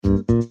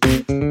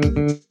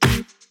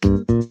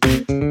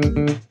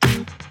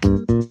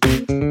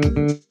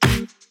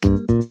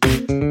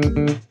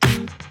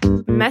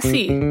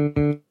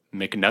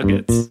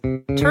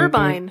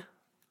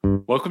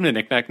to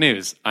Knick-Knack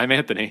News. I'm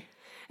Anthony.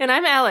 And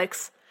I'm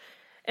Alex.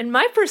 And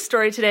my first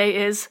story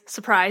today is,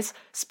 surprise,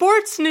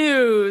 sports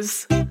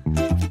news.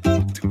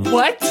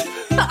 What?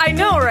 I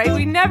know, right?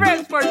 We never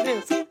have sports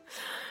news.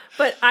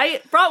 But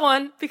I brought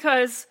one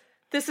because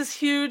this is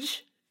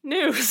huge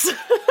news.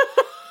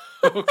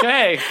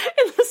 Okay.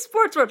 In the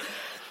sports world.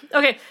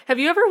 Okay, have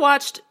you ever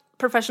watched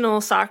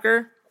professional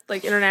soccer?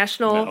 Like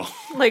international? No.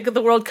 Like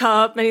the World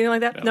Cup, anything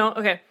like that? No?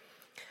 Okay.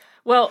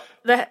 Well,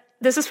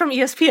 this is from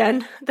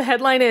ESPN. The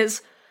headline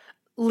is,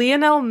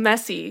 Lionel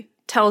Messi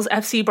tells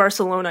FC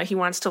Barcelona he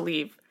wants to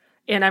leave.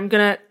 And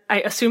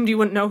I assumed you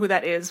wouldn't know who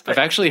that is. But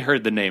I've actually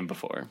heard the name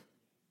before.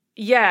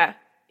 yeah,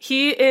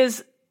 he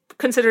is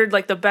considered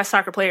like the best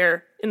soccer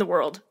player in the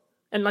world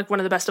and like one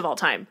of the best of all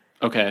time.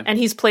 Okay. And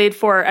he's played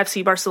for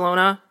FC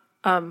Barcelona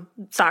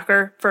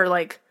soccer for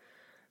like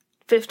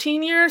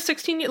 15 years,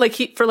 16 years,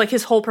 like for like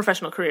his whole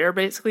professional career.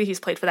 Basically, he's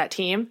played for that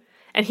team.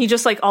 And he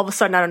just like all of a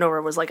sudden out of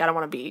nowhere was like, I don't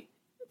want to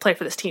play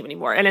for this team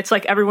anymore. And it's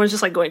like everyone's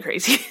just like going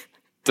crazy.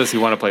 Does he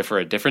want to play for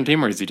a different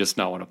team, or does he just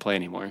not want to play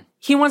anymore?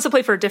 He wants to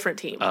play for a different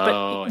team,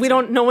 Oh,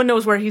 but no one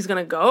knows where he's going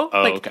to go.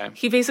 Oh, like, okay.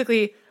 He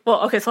basically,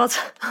 well, okay, so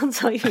I'll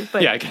tell you,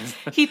 but Yeah, I guess.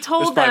 he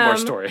told There's them, more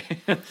story.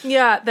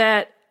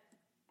 yeah,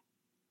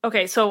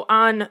 okay, so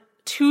on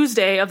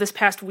Tuesday of this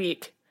past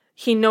week,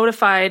 he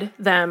notified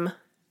them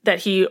that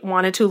he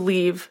wanted to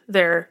leave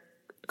their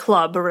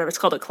club, or whatever it's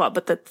called, a club,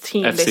 but the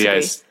team FC, I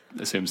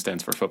basically. assume,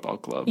 stands for football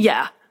club.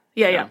 Yeah.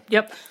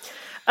 Yep.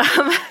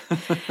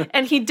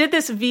 And he did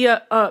this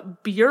via a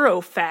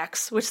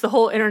burofax, which the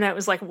whole internet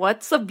was like,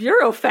 what's a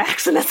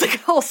burofax? And that's like a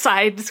whole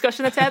side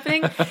discussion that's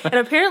happening. And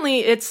apparently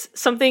it's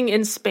something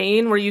in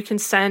Spain where you can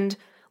send,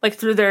 like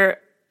through their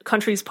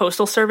country's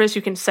postal service,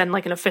 you can send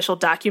like an official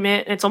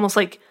document. And it's almost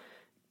like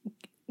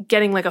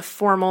getting like a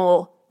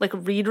formal like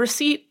read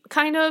receipt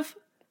kind of.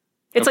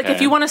 It's like if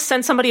you want to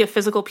send somebody a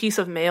physical piece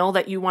of mail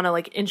that you want to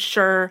like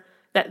ensure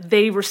that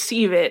they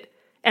receive it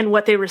and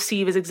what they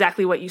receive is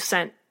exactly what you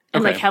sent.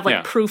 And like have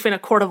like proof in a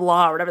court of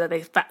law or whatever that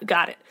they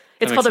got it.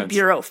 It's called a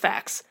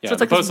burofax. Yeah, so it's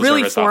like this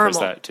really service formal. offers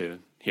that too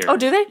here. Oh,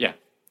 do they? Yeah.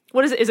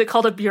 What is it? Is it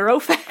called a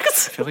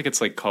burofax? I feel like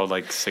it's like called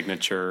like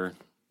signature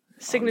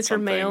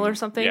mail or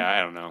something? Yeah,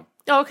 I don't know.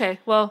 Oh, okay.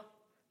 Well,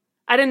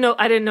 I didn't know.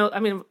 I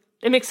mean,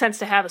 it makes sense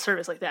to have a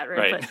service like that,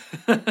 right?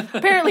 But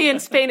apparently in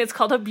Spain it's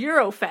called a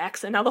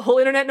burofax, and now the whole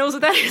internet knows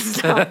what that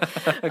is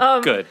now.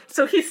 Good.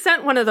 So he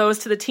sent one of those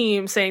to the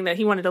team saying that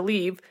he wanted to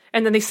leave,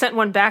 and then they sent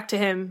one back to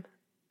him.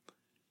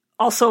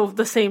 Also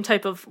the same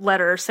type of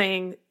letter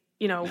saying,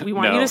 you know, we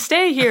want you to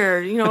stay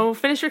here, you know,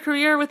 finish your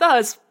career with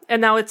us.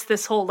 And now it's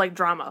this whole like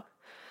drama.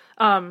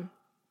 Yeah,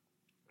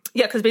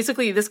 because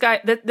basically this guy,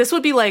 this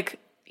would be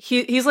like,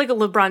 he's like a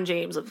LeBron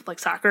James of like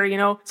soccer, you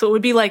know? So it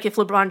would be like if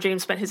LeBron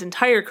James spent his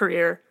entire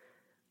career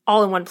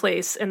all in one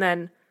place and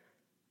then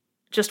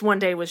just one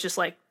day was just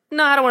like,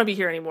 no, I don't want to be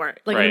here anymore.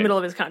 Like in the middle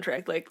of his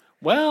contract, like.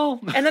 Well.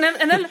 And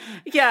then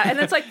yeah, and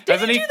it's like,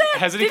 hasn't he do that?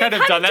 Hasn't he kind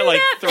of done that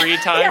like 3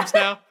 times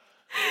now?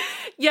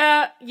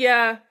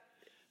 Yeah.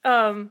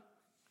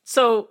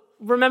 So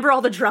remember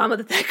all the drama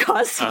that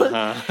caused. So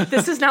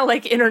this is now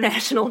like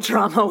international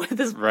drama with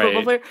this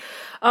football player.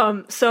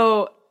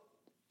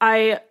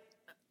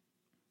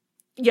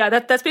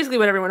 That's basically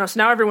what everyone knows. So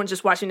now everyone's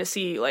just watching to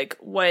see like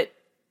what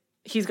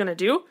he's gonna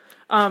do.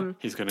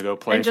 He's gonna go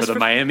play for the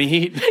Miami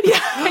Heat. Yeah,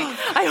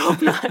 I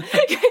hope not.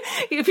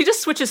 If he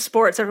just switches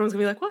sports, everyone's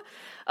gonna be like, what?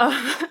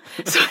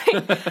 So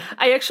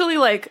I actually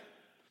like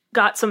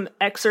got some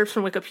excerpts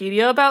from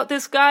Wikipedia about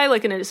this guy,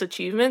 like in his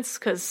achievements,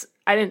 because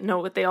I didn't know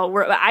what they all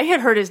were. I had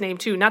heard his name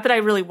too. Not that I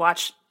really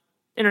watched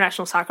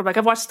international soccer, but like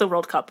I've watched the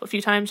World Cup a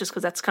few times just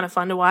because that's kind of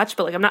fun to watch.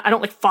 But like I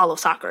don't like follow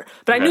soccer.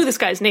 But I knew this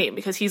guy's name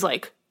because he's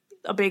like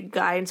a big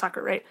guy in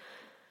soccer, right?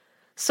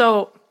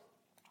 So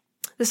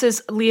this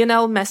is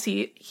Lionel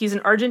Messi. He's an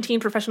Argentine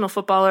professional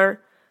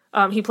footballer.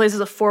 He plays as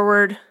a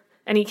forward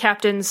and he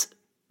captains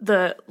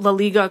the La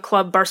Liga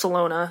club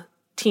Barcelona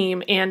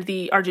team and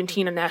the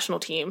Argentina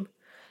national team.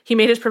 He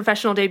made his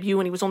professional debut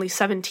when he was only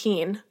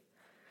 17.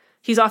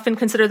 He's often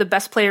considered the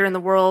best player in the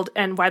world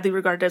and widely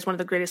regarded as one of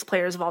the greatest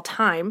players of all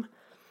time.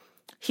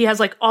 He has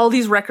like all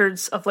these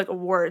records of like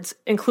awards,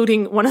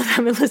 including one of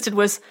them listed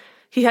was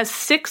he has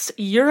 6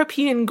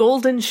 European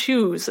golden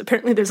shoes.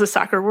 Apparently there's a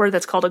soccer word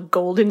that's called a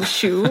golden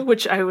shoe,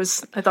 which I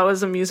thought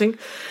was amusing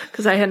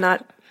because I had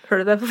not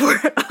heard of that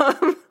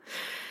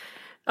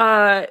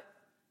before.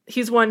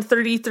 He's won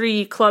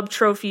 33 club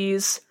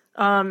trophies.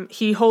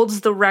 He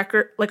holds the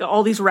record, like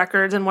all these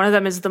records, and one of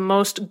them is the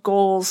most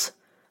goals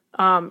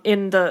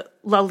in the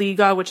La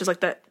Liga, which is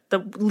like the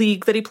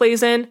league that he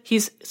plays in.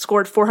 He's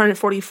scored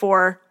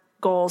 444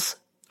 goals.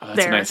 Oh,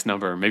 that's a nice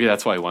number. Maybe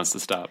that's why he wants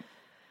to stop.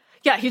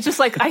 Yeah, he's just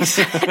like, I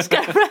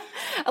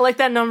like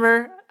that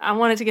number. I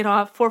want it to get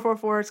off.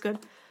 444, it's good.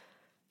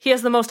 He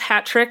has the most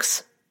hat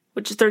tricks,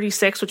 which is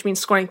 36, which means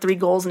scoring 3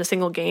 goals in a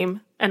single game.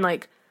 And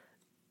like,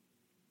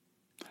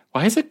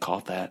 why is it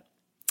called that?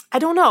 I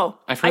don't know.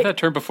 I've heard that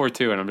term before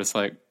too, and I'm just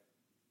like,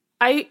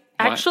 I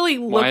actually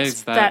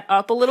looked that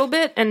up a little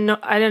bit, and no,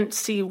 I didn't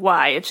see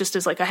why. It just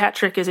is like a hat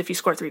trick is if you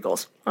score 3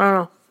 goals. I don't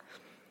know.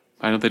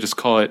 Why don't they just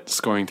call it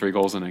scoring 3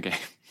 goals in a game?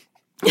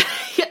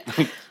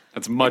 Yeah.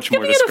 That's much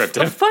more Giving it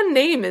descriptive. a fun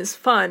name is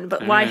fun,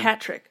 but why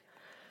hat trick?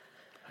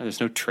 There's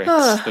no tricks.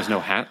 There's no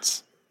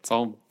hats. It's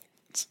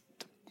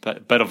a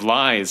bed of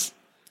lies.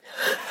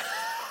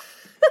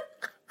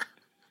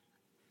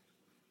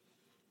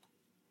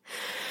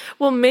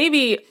 Well,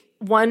 maybe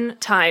one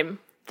time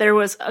there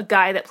was a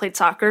guy that played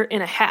soccer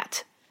in a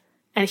hat,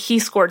 and he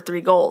scored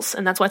 3 goals,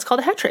 and that's why it's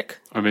called a hat trick.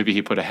 Or maybe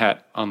he put a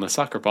hat on the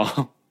soccer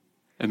ball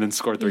and then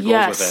scored 3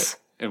 goals with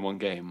it in one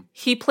game.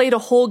 He played a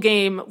whole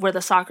game where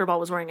the soccer ball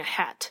was wearing a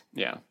hat.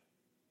 Yeah.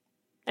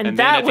 And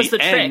that was the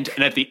trick. trick.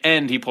 And at the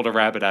end, he pulled a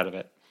rabbit out of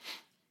it.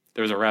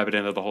 There was a rabbit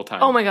in it the whole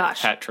time. Oh my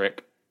gosh. Hat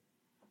trick.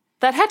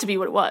 That had to be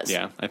what it was.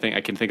 Yeah, I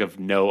can think of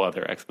no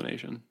other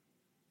explanation.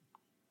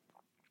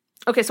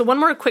 Okay, so one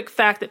more quick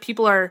fact that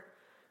people are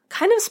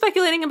kind of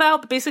speculating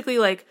about, but basically,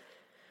 like,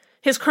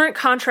 his current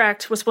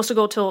contract was supposed to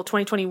go till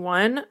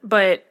 2021,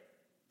 but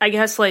I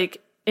guess,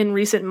 like, in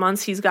recent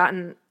months, he's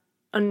gotten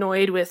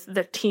annoyed with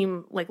the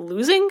team, like,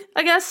 losing,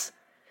 I guess.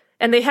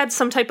 And they had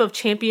some type of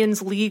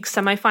Champions League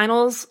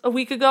semifinals a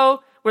week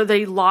ago where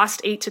they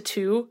lost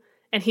 8-2,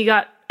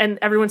 and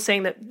everyone's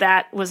saying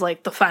that was,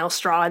 like, the final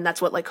straw, and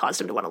that's what, like, caused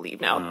him to want to leave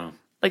now.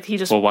 Like, he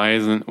just... Well, why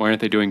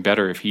aren't they doing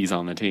better if he's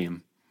on the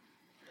team?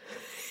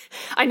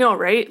 I know,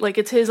 right? Like,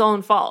 it's his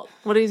own fault.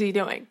 What is he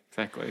doing?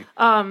 Exactly.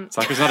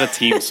 Soccer's not a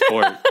team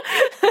sport.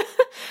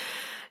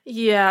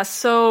 Yeah,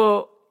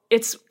 so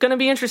it's going to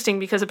be interesting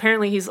because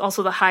apparently he's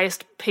also the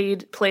highest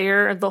paid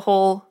player of the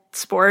whole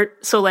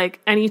sport. So, like,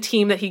 any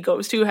team that he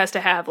goes to has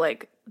to have,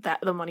 like,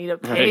 the money to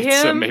pay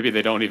him. So maybe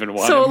they don't even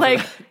want so, him.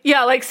 Like,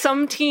 yeah, like,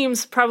 some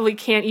teams probably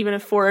can't even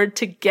afford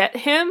to get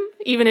him,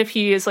 even if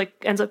he is, like,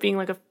 ends up being,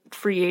 like, a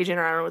free agent,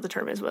 or I don't know what the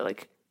term is, but,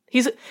 like,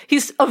 he's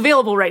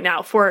available right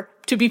now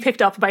to be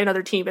picked up by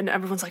another team, and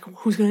everyone's like,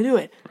 who's going to do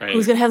it? Right.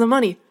 Who's going to have the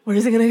money? Where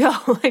is it going to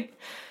go? Like,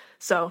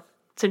 so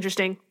it's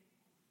interesting.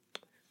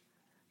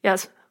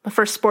 Yes, my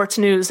first sports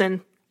news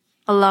in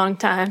a long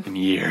time. In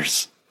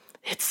years.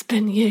 It's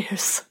been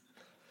years.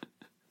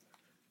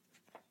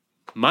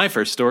 My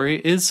first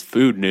story is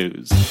food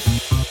news.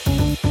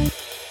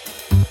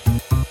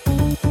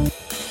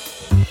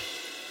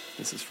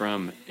 This is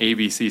from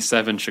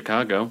ABC7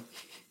 Chicago.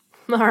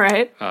 All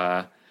right.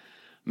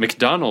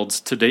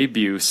 McDonald's to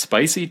debut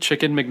spicy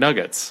chicken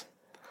McNuggets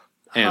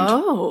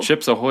and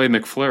Chips Ahoy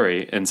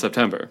McFlurry in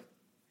September.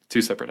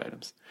 2 separate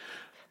items.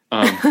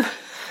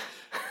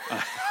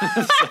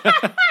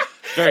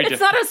 Very It's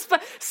different. not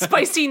a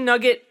spicy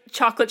nugget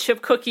chocolate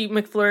chip cookie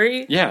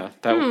McFlurry. Yeah.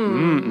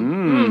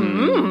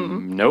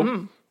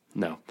 Nope.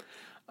 No.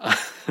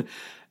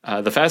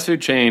 The fast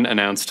food chain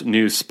announced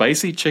new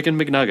spicy chicken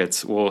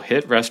McNuggets will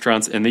hit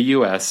restaurants in the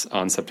U.S.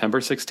 on September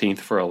 16th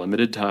for a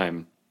limited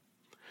time.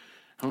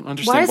 I don't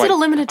understand Why is it a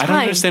limited time? I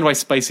don't understand why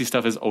spicy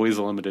stuff is always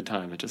a limited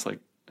time. It's just like,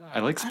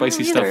 I like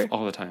spicy stuff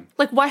all the time.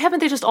 Like, why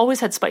haven't they just always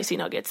had spicy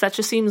nuggets? That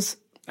just seems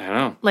I don't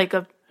know. like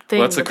a thing.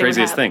 Well, that's the that they would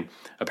craziest have. thing.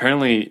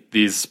 Apparently,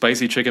 these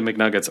spicy chicken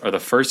McNuggets are the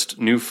first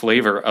new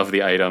flavor of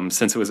the item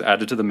since it was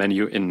added to the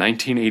menu in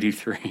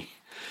 1983,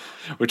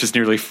 which is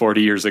nearly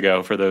 40 years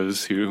ago for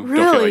those who don't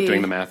feel like Really?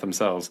 doing the math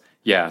themselves.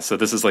 Yeah, so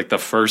this is like the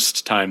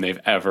first time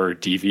they've ever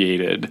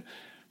deviated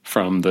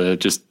from the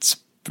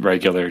just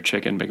regular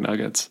chicken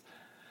McNuggets.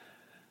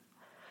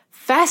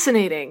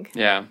 Fascinating.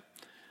 Yeah.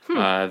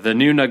 The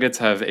new nuggets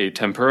have a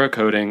tempura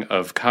coating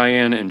of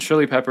cayenne and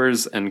chili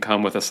peppers and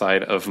come with a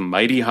side of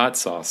mighty hot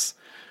sauce,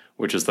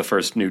 which is the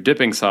first new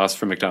dipping sauce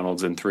for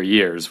McDonald's in 3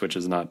 years, which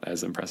is not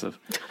as impressive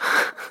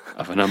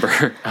of a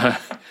number.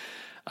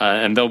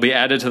 And they'll be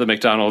added to the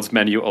McDonald's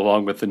menu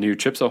along with the new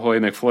Chips Ahoy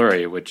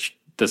McFlurry, which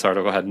this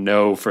article had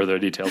no further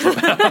details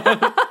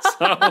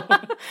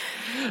about.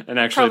 And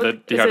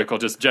actually, the article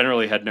just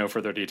generally had no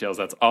further details.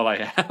 That's all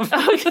I have.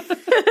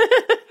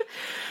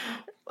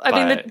 I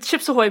mean, the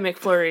Chips Ahoy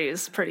McFlurry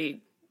is probably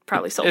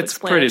It's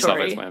self-explanatory. pretty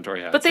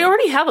self-explanatory, yeah. But they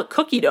already have a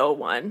cookie dough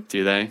one.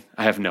 Do they?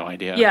 I have no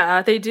idea.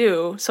 Yeah, they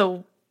do.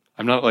 So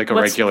I'm not like a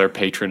regular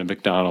patron of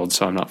McDonald's,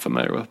 so I'm not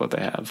familiar with what they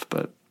have,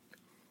 but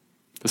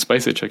the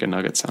spicy chicken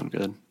nuggets sound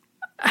good.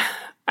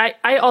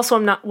 I also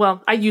am not,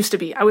 well, I used to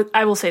be.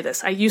 I will say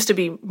this. I used to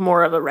be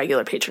more of a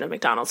regular patron of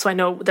McDonald's, so I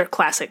know their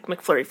classic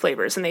McFlurry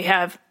flavors, and they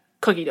have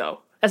cookie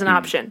dough as an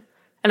option.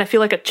 And I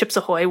feel like a Chips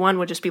Ahoy one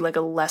would just be like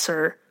a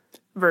lesser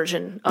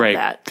version of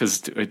that.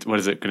 Because what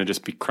is it going to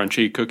just be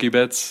crunchy cookie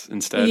bits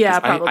instead? Yeah,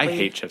 'Cause probably. I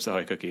hate Chips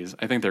Ahoy cookies.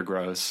 I think they're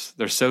gross.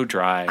 They're so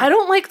dry. I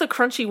don't like the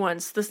crunchy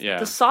ones. The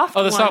soft ones.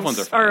 Oh, the soft ones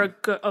are fine.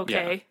 good.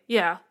 Okay,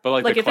 yeah. But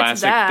like the if it's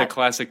classic, the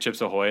classic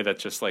Chips Ahoy,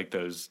 that's just like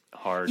those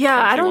hard. Yeah,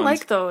 crunchy I don't ones.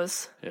 like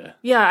those. Yeah,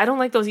 Yeah, I don't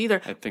like those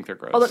either. I think they're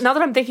gross. Although now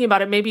that I'm thinking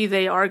about it, maybe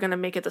they are going to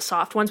make it the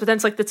soft ones, but then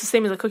it's like it's the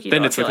same as a cookie dough.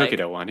 Then I it's the feel cookie like.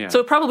 dough one. Yeah.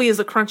 So it probably is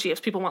the crunchy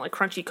if people want like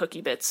crunchy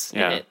cookie bits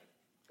in it.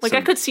 Like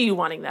I could see you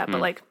wanting that,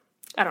 but like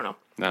I don't know.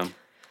 No.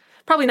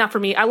 Probably not for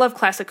me. I love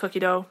classic cookie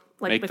dough,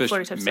 like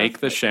McFlurry type Make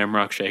stuff. the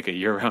Shamrock Shake a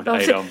year-round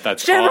item.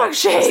 That's Shamrock all.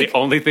 Shake! That's the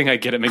only thing I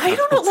get at I McDonald's.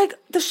 don't know, like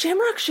the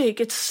Shamrock Shake.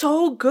 It's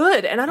so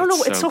good, and I don't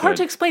know. It's so hard good.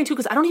 to explain too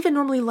because I don't even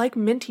normally like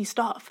minty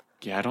stuff.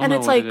 Yeah, I don't and know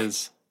it's what like, it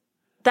is.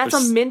 That's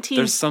a minty.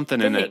 There's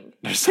something in it. thing.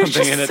 There's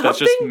something in it that's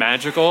just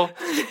magical,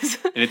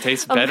 and it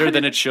tastes better kinda-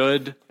 than it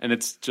should, and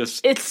it's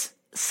just It's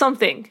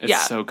something.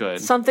 It's so good.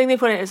 Something they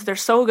put in it is they're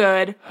so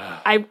good.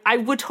 I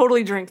would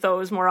totally drink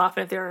those more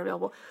often if they were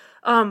available.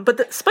 But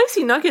the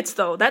spicy nuggets,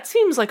 though, that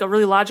seems like a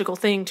really logical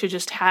thing to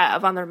just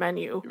have on their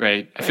menu.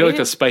 right. I feel like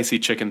the spicy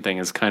chicken thing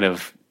is kind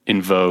of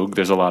in vogue.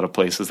 There's a lot of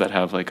places that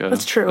have like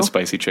That's true. a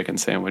spicy chicken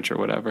sandwich or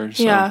whatever.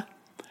 So Yeah.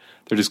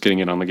 they're just getting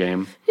it on the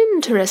game.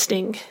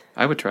 Interesting.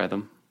 I would try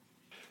them.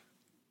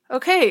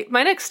 Okay,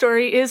 my next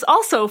story is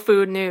also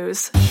food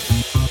news.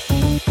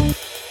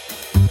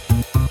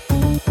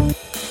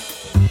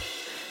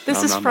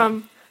 This is nom,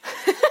 from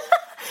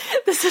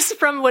This is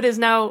from what is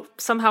now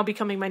somehow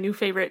becoming my new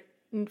favorite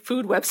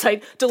food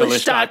website,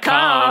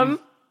 Delish.com.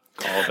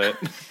 Called it.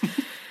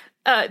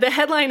 The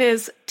headline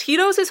is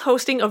Tito's is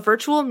hosting a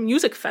virtual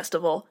music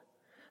festival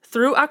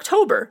through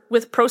October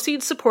with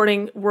proceeds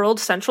supporting World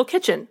Central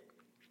Kitchen.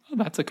 Oh,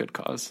 that's a good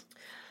cause.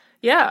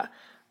 Yeah.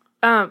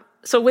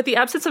 So with the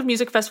absence of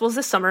music festivals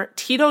this summer,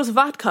 Tito's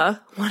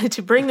Vodka wanted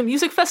to bring the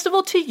music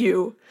festival to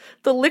you.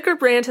 The liquor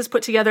brand has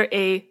put together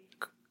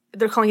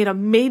they're calling it a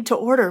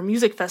made-to-order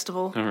music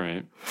festival. All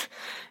right.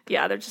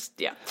 Yeah,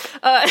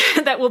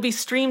 that will be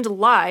streamed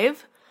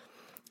live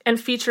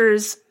and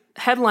features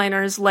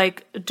headliners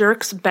like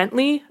Dierks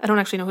Bentley. I don't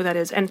actually know who that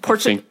is. And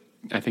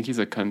I think he's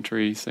a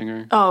country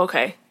singer. Oh,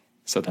 okay.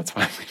 So that's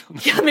why we don't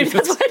know. Yeah, maybe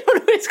that's why I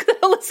don't know. It's because I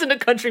don't listen to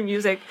country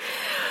music.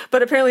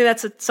 But apparently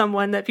that's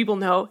someone that people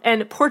know.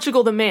 And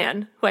Portugal the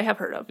Man, who I have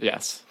heard of.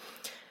 Yes.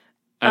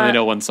 I only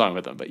know one song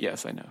with them, but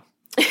yes, I know.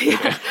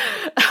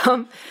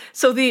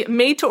 So the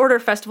Made to Order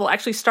Festival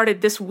actually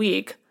started this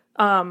week.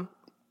 Well,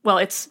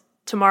 it's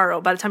tomorrow.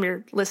 By the time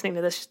you're listening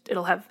to this,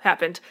 it'll have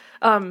happened.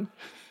 But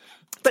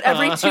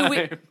every 2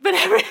 weeks... But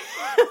every...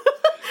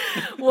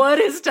 What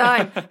is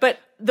time? But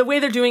the way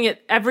they're doing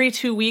it, every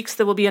 2 weeks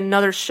there will be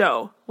another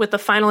show with the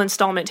final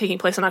installment taking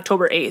place on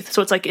October 8th.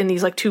 So it's like in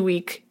these like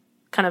 2-week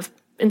kind of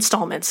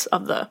installments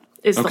of the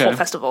whole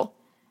festival,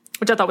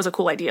 which I thought was a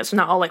cool idea. So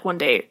not all like one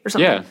day or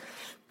something. Yeah.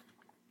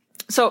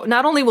 So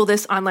not only will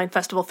this online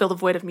festival fill the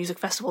void of music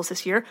festivals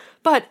this year,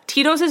 but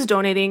Tito's is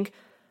donating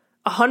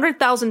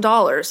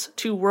 $100,000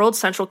 to World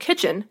Central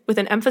Kitchen with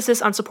an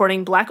emphasis on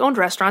supporting Black-owned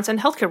restaurants and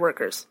healthcare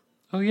workers.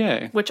 Oh,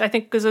 yay. Which I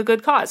think is a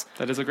good cause.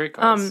 That is a great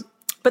cause.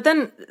 But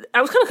then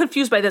I was kind of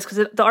confused by this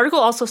because the article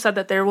also said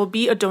that there will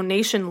be a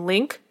donation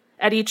link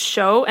at each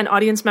show, and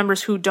audience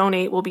members who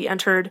donate will be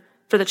entered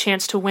for the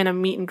chance to win a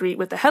meet and greet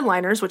with the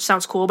headliners, which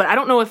sounds cool. But I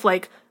don't know if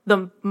like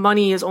the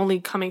money is only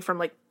coming from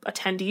like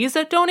attendees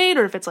that donate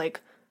or if it's like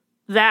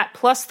that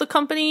plus the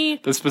company.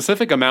 The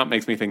specific amount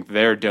makes me think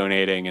they're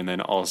donating and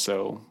then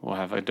also we'll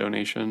have a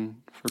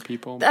donation for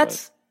people.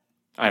 That's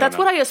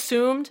what I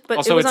assumed, but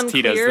also it was it's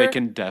unclear. Tito's. They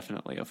can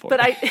definitely afford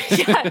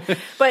it.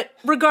 But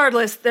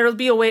regardless, there'll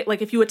be a way,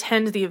 like if you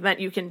attend the event,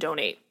 you can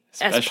donate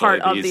as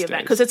part of the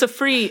event because it's a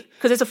free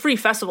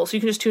festival. So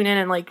you can just tune in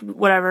and like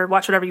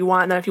watch whatever you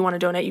want. And then if you want to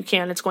donate, you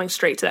can. It's going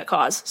straight to that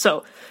cause.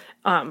 So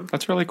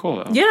that's really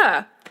cool though.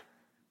 Yeah.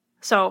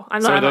 So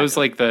are those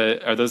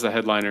the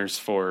headliners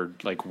for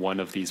like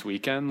one of these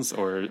weekends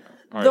or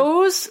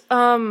those?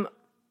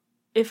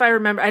 If I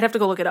remember, I'd have to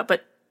go look it up,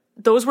 but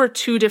those were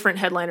 2 different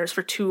headliners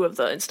for 2 of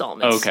the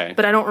installments. Okay,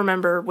 but I don't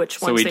remember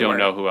which ones. So we they don't were.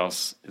 know who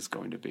else is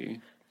going to be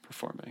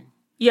performing.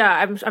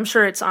 Yeah, I'm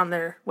sure it's on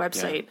their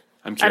website. Yeah,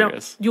 I'm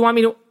curious. Do you want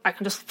me to? I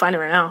can just find it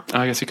right now. Oh,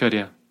 I guess you could.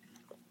 Yeah,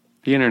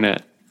 the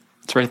internet.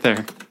 It's right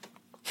there.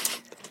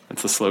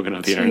 That's the slogan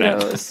of the internet.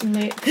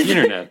 The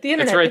internet. The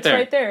internet. It's right it's there.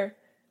 Right there.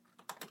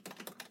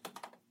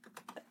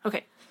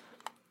 Okay.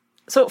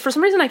 So for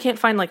some reason I can't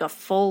find like a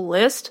full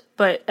list,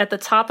 but at the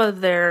top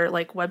of their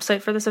like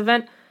website for this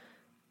event,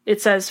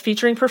 it says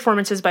featuring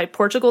performances by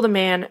Portugal the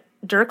Man,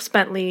 Dierks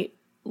Bentley,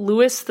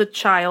 Louis the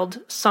Child,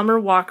 Summer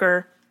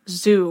Walker,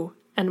 Zoo,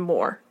 and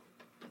more.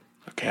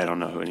 Okay, I don't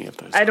know who any of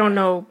those. I don't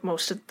know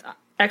most of.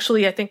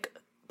 Actually, I think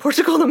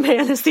Portugal the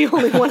Man is the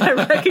only one I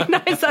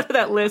recognize out of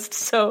that list.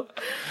 So,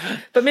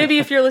 but maybe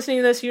if you're listening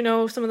to this, you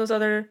know some of those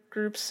other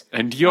groups,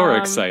 and you're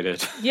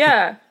excited.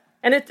 Yeah,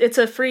 and it's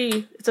a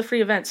free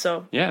event.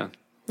 So yeah,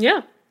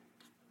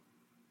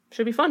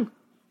 should be fun.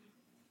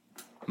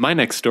 My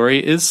next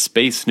story is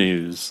space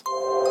news.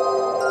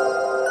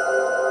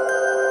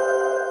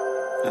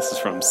 This is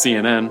from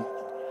CNN.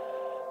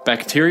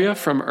 Bacteria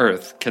from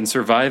Earth can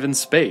survive in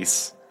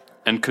space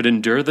and could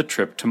endure the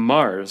trip to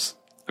Mars,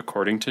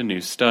 according to new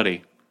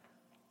study.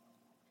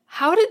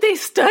 How did they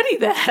study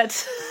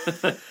that?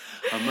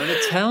 I'm going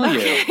to tell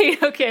you.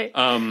 Okay.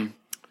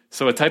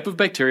 So a type of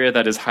bacteria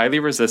that is highly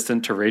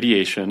resistant to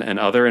radiation and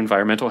other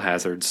environmental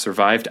hazards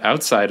survived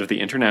outside of the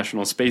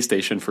International Space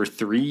Station for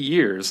 3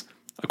 years,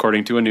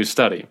 according to a new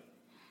study.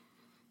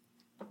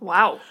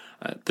 Wow.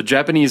 The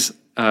Japanese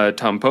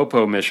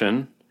Tampopo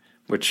mission,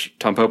 which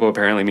Tampopo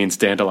apparently means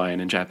dandelion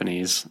in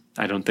Japanese.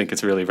 I don't think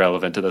it's really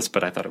relevant to this,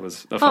 but I thought it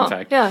was a fun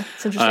fact. Yeah,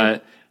 it's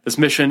interesting. This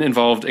mission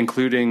involved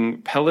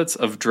including pellets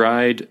of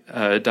dried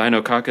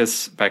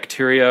Deinococcus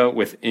bacteria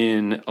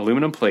within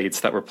aluminum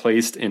plates that were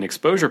placed in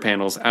exposure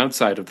panels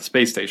outside of the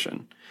space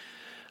station.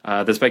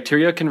 This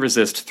bacteria can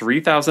resist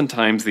 3,000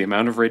 times the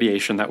amount of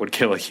radiation that would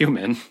kill a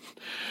human,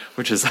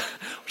 which is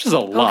a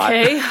lot.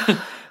 Okay.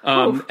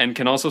 And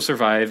can also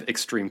survive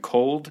extreme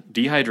cold,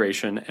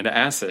 dehydration, and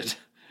acid.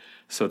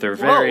 So they're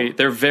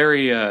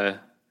very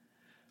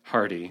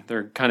hardy.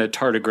 They're kind of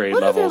tardigrade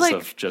levels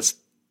of just.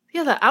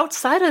 Yeah, the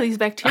outside of these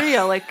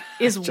bacteria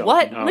is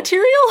what know.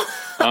 material?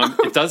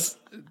 It does.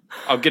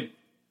 I'll get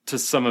to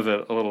some of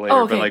it a little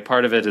later, but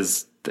part of it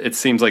is. It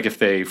seems like if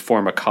they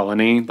form a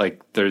colony,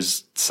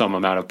 there's some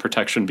amount of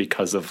protection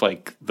because of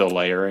the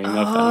layering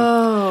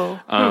of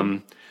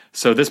them.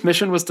 So this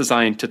mission was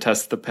designed to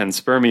test the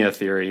panspermia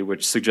theory,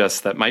 which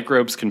suggests that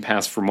microbes can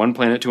pass from one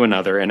planet to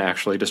another and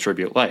actually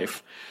distribute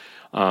life.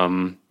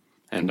 And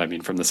I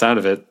mean, from the sound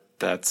of it,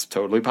 that's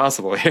totally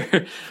possible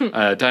here.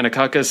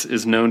 Deinococcus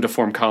is known to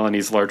form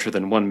colonies larger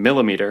than 1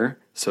 millimeter,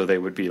 so they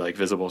would be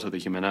visible to the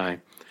human eye.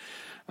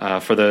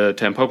 For the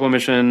Tampopo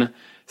mission,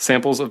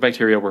 samples of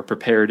bacteria were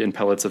prepared in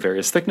pellets of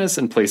various thickness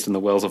and placed in the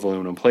wells of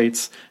aluminum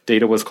plates.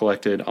 Data was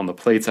collected on the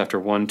plates after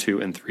 1,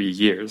 2, and 3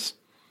 years.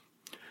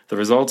 The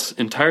results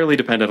entirely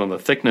depended on the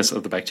thickness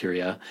of the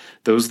bacteria.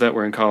 Those that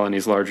were in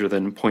colonies larger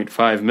than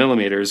 0.5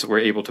 millimeters were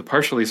able to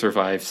partially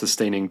survive,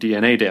 sustaining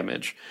DNA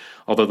damage.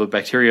 Although the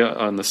bacteria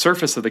on the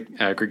surface of the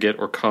aggregate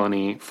or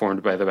colony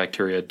formed by the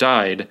bacteria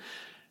died,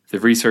 the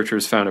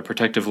researchers found a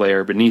protective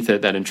layer beneath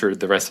it that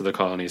ensured the rest of the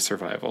colony's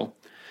survival.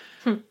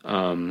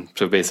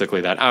 So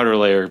basically that outer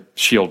layer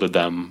shielded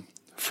them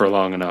for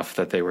long enough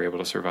that they were able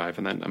to survive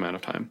in that amount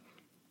of time.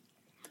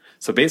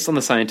 So based on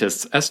the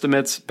scientists'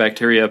 estimates,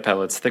 bacteria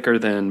pellets thicker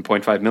than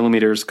 0.5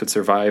 millimeters could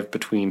survive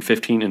between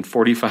 15 and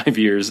 45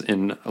 years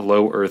in a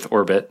low Earth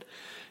orbit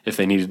if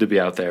they needed to be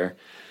out there.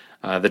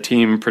 The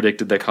team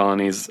predicted that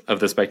colonies of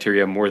this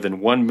bacteria more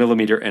than 1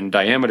 millimeter in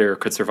diameter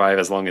could survive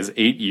as long as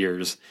 8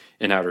 years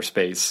in outer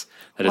space.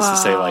 That is to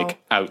say,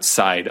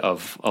 outside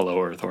of a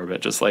low Earth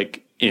orbit, just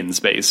in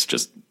space,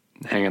 just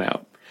hanging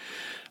out.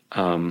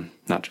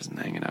 Not just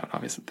hanging out,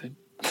 obviously.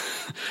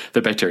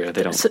 The bacteria,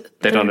 they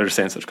don't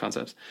understand such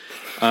concepts.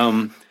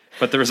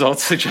 But the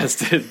results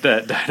suggested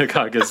that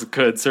Deinococcus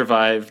could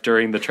survive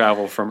during the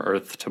travel from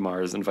Earth to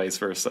Mars and vice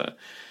versa.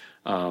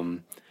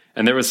 And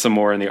there was some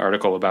more in the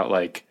article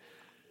about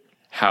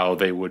how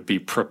they would be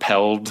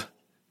propelled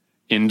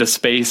into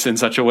space in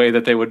such a way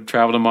that they would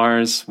travel to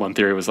Mars. One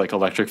theory was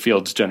electric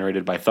fields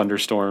generated by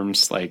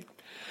thunderstorms,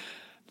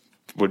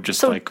 would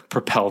just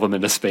propel them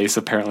into space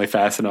apparently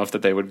fast enough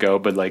that they would go.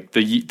 But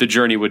the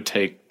journey would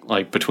take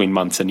between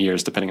months and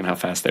years depending on how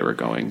fast they were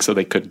going. So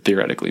they could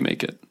theoretically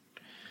make it.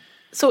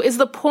 So is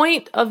the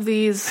point of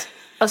these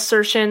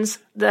assertions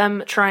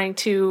them trying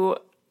to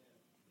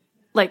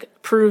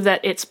prove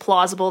that it's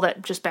plausible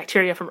that just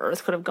bacteria from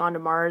Earth could have gone to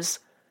Mars?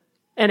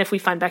 And if we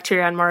find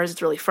bacteria on Mars,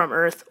 it's really from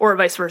Earth, or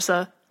vice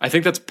versa? I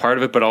think that's part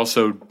of it, but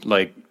also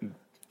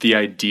the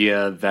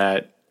idea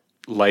that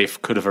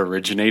life could have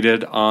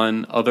originated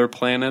on other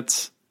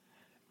planets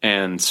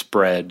and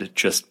spread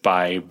just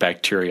by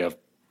bacteria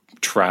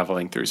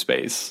traveling through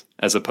space,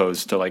 as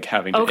opposed to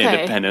having to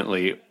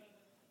independently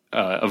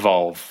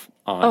evolve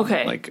on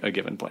a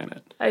given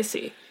planet. I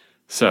see.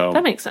 So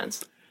that makes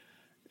sense.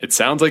 It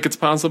sounds like it's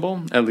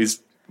possible, at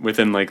least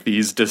within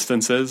these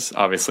distances.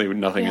 Obviously,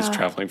 nothing is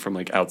traveling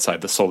from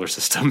outside the solar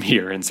system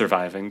here and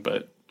surviving,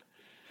 but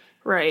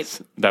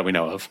that we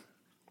know of.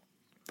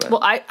 But. Well,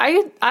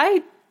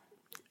 I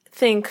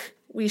think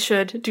we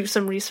should do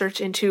some research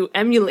into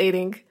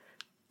emulating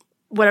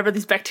whatever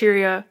these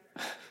bacteria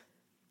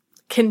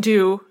can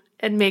do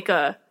and make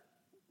a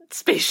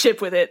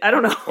spaceship with it. I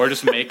don't know. Or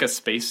just make a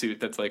spacesuit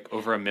that's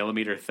over a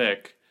millimeter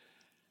thick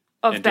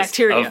of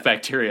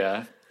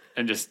bacteria.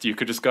 And you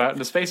could just go out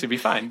into space. It'd be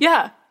fine.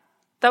 Yeah.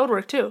 That would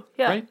work too.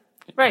 Yeah.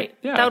 Right.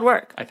 Yeah. That would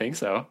work. I think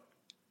so.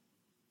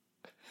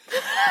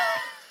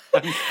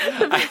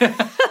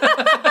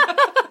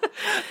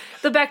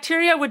 The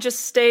bacteria would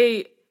just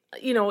stay,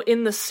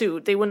 in the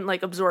suit. They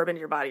wouldn't absorb into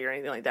your body or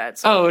anything like that.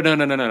 So, no.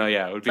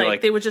 Yeah. It would be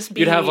they would just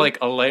be. You'd have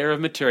a layer of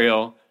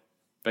material,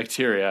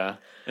 bacteria,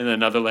 and then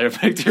another layer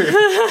of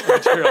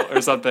material or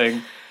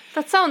something.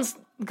 That sounds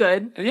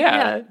good.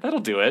 Yeah.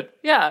 That'll do it.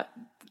 Yeah.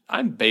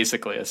 I'm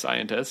basically a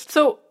scientist.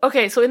 So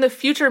in the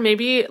future,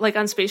 maybe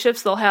on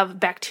spaceships, they'll have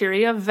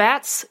bacteria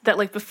vats that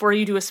before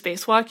you do a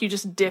spacewalk, you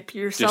just dip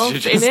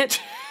yourself in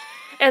it.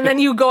 And then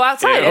you go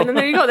outside and then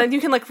there you go. Then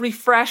you can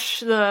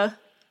refresh the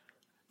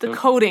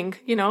coating,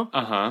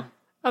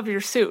 of your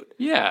suit.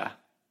 Yeah.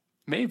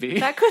 Maybe.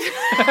 That could.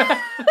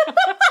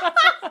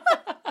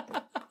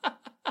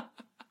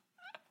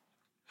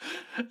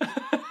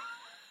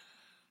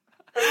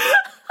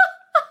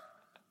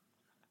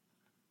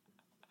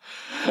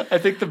 I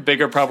think the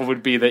bigger problem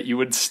would be that you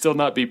would still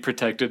not be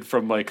protected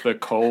from the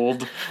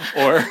cold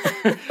or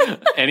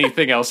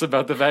anything else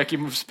about the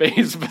vacuum of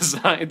space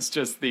besides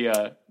just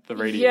the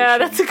radiation. Yeah,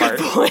 that's a part.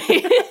 good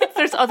point.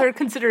 There's other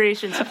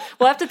considerations.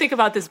 We'll have to think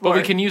about this more.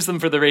 Well, we can use them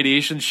for the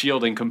radiation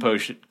shielding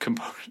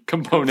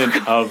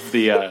component of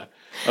the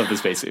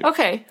spacesuit.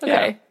 Okay.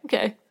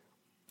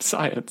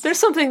 Science. There's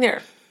something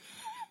there.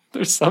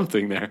 There's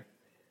something there.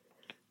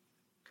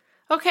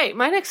 Okay,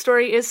 my next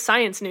story is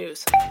science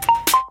news.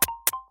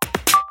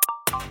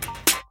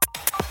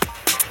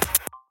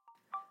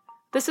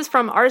 This is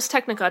from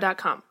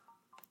arstechnica.com.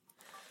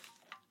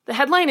 The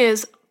headline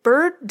is,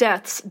 Bird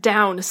Deaths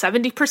Down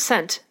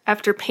 70%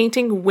 After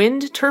Painting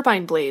Wind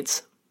Turbine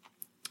Blades.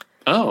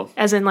 Oh.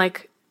 As in,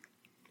 like,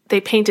 they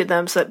painted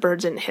them so that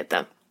birds didn't hit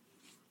them.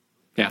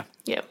 Yeah.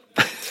 Yep.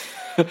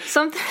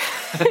 Something.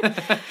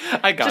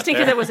 I got just in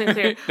case it wasn't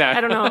clear. No.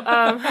 I don't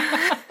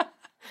know.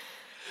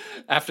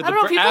 After I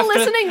don't know, people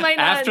listening might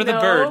not After the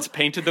know. birds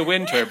painted the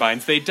wind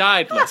turbines, they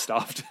died less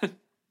often.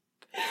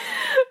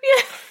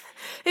 Yeah.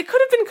 It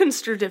could have been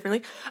construed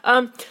differently.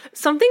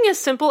 Something as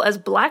simple as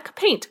black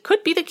paint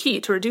could be the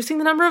key to reducing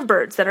the number of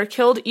birds that are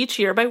killed each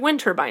year by wind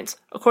turbines,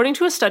 according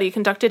to a study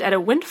conducted at a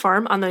wind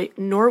farm on the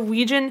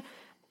Norwegian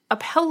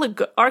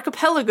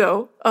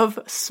archipelago of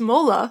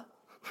Smola.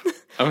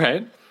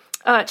 Okay.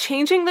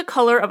 Changing the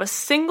color of a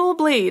single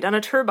blade on a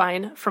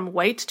turbine from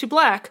white to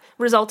black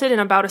resulted in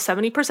about a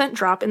 70%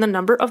 drop in the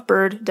number of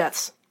bird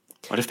deaths.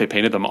 What if they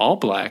painted them all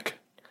black?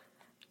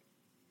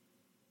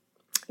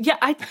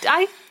 Yeah,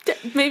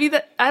 maybe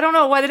that. I don't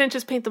know why they didn't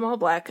just paint them all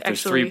black. There's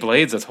actually, 3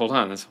 blades. That's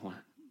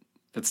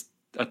that's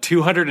a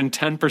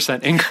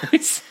 210%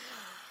 increase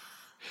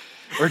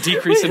or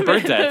decrease in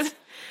bird deaths.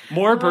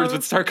 More birds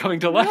would start coming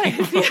to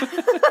life. Right, yeah.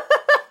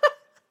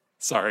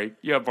 Sorry,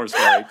 you have more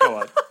story. Go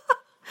on.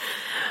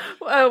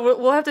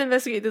 We'll have to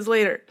investigate this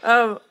later.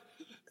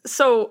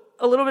 So,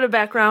 a little bit of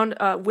background.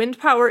 Wind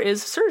power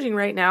is surging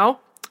right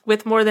now,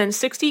 with more than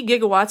 60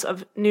 gigawatts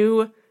of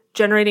new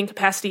generating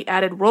capacity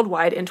added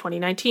worldwide in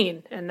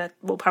 2019, and that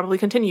will probably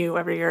continue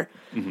every year.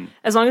 Mm-hmm.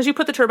 As long as you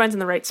put the turbines in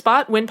the right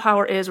spot, wind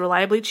power is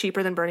reliably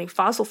cheaper than burning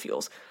fossil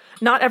fuels.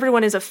 Not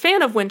everyone is a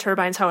fan of wind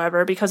turbines,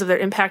 however, because of their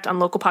impact on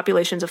local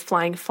populations of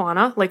flying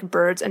fauna, like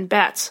birds and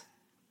bats,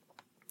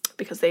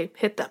 because they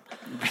hit them.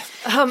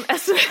 I'm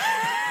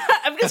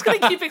just going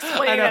to keep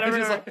explaining that over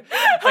and over.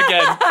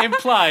 Again,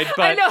 implied,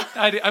 but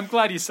I know. I'm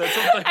glad you said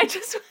something.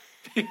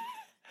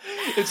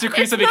 It's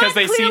decreasing It's because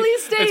not clearly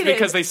stated. It's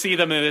because they see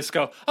them and they just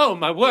go, "Oh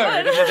my word!"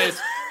 And then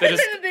they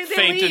just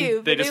faint.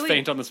 Leave. They just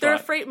faint on the spot. They're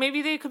afraid.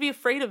 Maybe they could be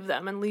afraid of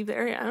them and leave the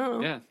area. I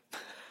don't know.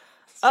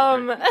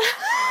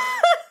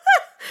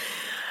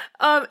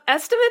 Yeah.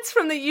 Estimates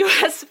from the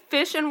U.S.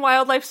 Fish and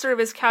Wildlife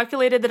Service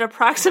calculated that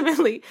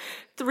approximately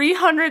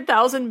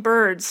 300,000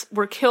 birds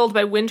were killed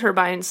by wind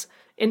turbines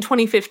in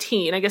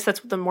 2015. I guess that's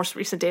the most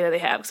recent data they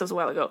have, because it was a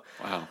while ago.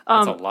 Wow,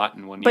 that's a lot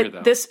in 1 year,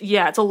 though.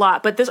 It's a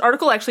lot. But this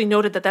article actually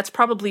noted that that's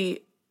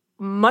probably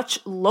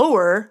much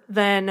lower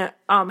than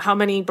how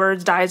many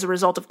birds die as a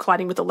result of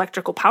colliding with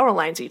electrical power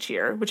lines each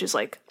year, which is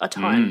like a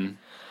ton.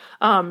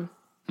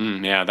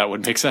 Yeah, that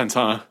would make sense,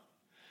 huh?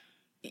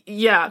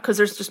 Yeah, because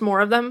there's just more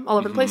of them all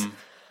over the place.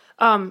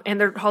 And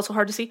they're also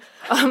hard to see.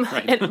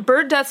 Right. And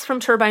bird deaths from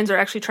turbines are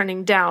actually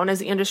trending down as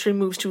the industry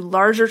moves to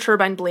larger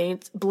turbine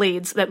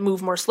blades that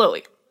move more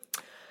slowly.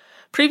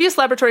 Previous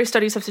laboratory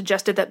studies have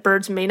suggested that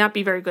birds may not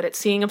be very good at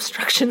seeing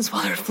obstructions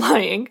while they're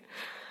flying.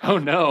 Oh,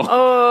 no.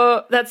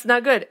 Oh, that's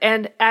not good.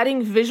 And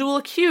adding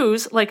visual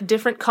cues like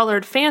different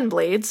colored fan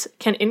blades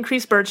can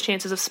increase birds'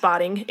 chances of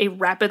spotting a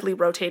rapidly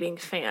rotating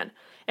fan.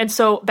 And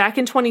so back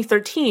in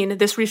 2013,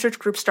 this research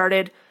group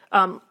started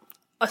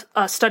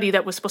a study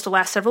that was supposed to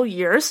last several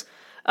years,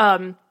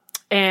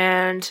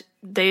 and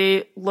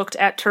they looked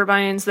at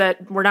turbines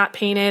that were not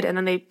painted, and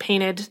then they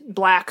painted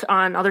black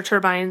on other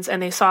turbines, and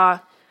they saw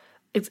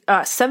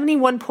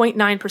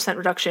 71.9%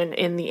 reduction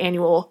in the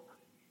annual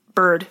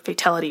bird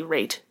fatality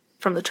rate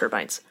from the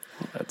turbines.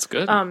 That's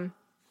good.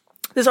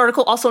 This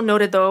article also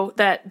noted, though,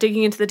 that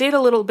digging into the data a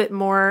little bit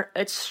more,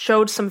 it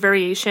showed some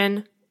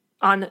variation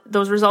on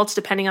those results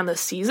depending on the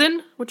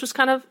season, which was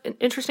kind of an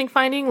interesting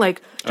finding.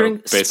 Like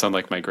based on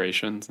like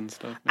migrations and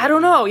stuff. I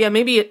don't know. Yeah,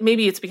 maybe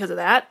it's because of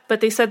that. But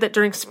they said that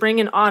during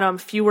spring and autumn,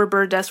 fewer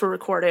bird deaths were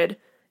recorded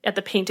at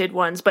the painted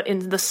ones, but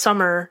in the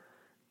summer,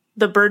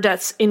 the bird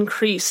deaths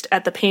increased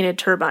at the painted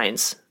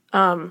turbines.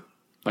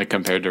 Like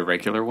compared to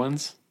regular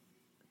ones?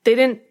 They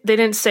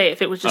didn't say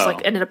if it was just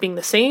like ended up being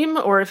the same,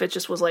 or if it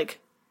just was like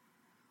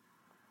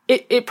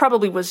it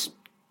probably was.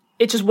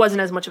 It just wasn't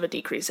as much of a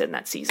decrease in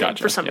that season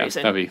for some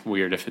reason. That'd be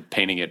weird if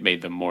painting it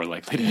made them more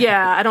likely to.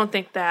 Yeah, I don't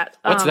think that.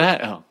 What's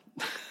that? Oh.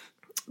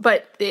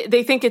 But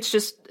they think it's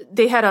just,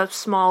 they had a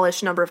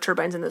smallish number of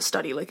turbines in this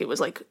study. Like it was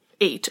like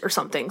 8 or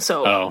something.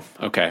 So. Oh,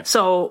 okay.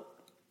 So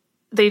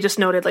they just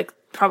noted like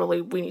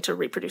probably we need to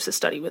reproduce this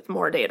study with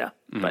more data.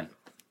 But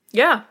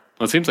yeah.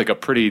 Well, it seems like a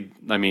pretty,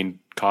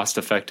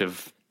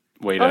 cost-effective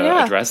way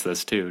to address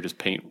this too. Just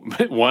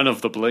paint one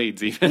of the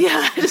blades, even.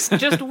 Yeah,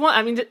 just one.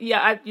 I mean,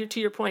 yeah.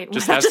 To your point,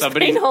 just have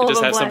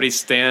somebody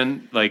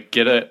stand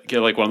get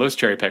like one of those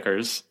cherry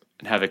pickers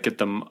and have it get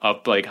them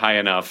up like high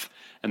enough,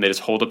 and they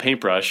just hold a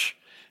paintbrush,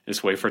 and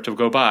just wait for it to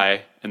go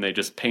by, and they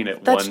just paint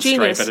it one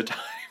stripe at a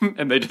time,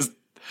 and they just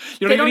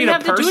you don't even need a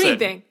person. To do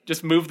anything.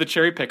 Just move the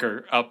cherry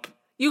picker up.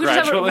 You could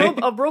just have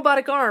a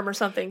robotic arm or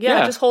something.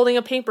 Yeah, just holding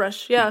a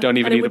paintbrush. Yeah, you don't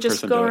even need a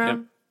person to do it. Yep.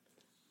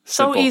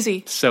 So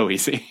easy. So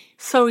easy.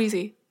 So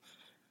easy.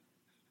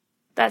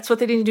 That's what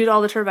they need to do to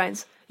all the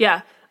turbines.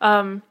 Yeah.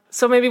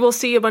 So maybe we'll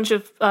see a bunch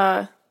of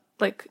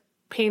like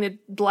painted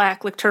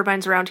black like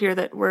turbines around here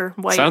that were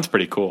white. Sounds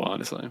pretty cool,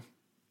 honestly.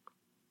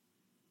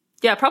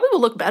 Yeah, probably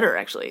will look better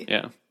actually.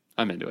 Yeah,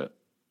 I'm into it.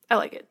 I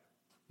like it.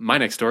 My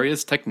next story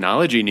is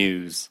technology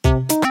news.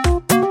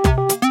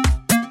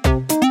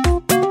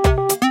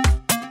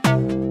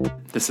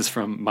 This is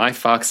from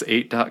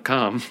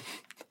myfox8.com. I'm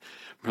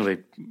really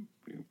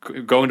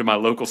going to my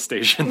local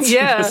stations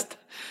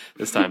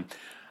this time.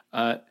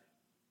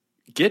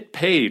 Get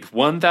paid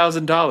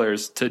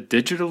 $1,000 to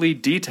digitally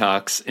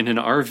detox in an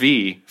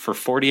RV for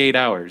 48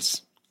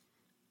 hours.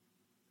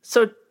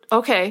 So,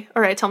 okay.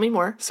 All right. Tell me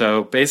more.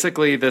 So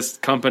basically, this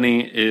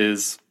company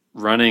is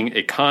running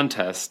a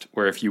contest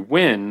where if you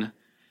win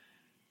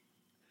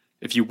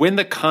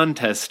the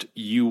contest,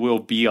 you will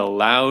be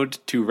allowed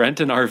to rent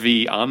an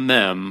RV on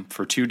them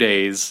for 2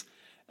 days,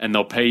 and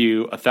they'll pay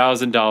you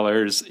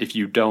 $1,000 if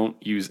you don't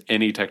use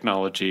any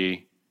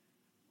technology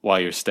while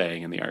you're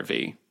staying in the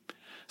RV.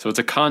 So it's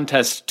a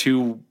contest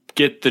to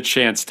get the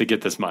chance to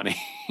get this money.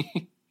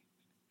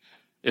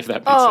 If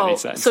that makes any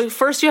sense. So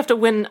first you have to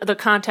win the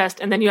contest,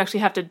 and then you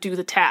actually have to do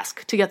the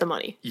task to get the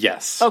money.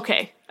 Yes.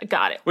 Okay, I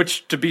got it.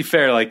 Which, to be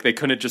fair, like they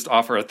couldn't just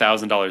offer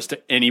 $1,000 to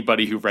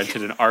anybody who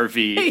rented an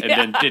RV and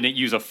then didn't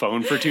use a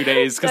phone for 2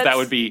 days, because that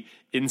would be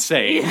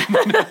insane.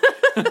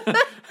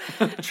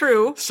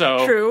 True.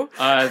 So,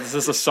 this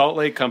is a Salt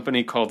Lake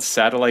company called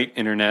Satellite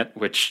Internet,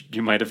 which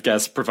you might have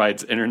guessed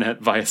provides internet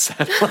via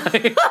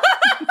satellite.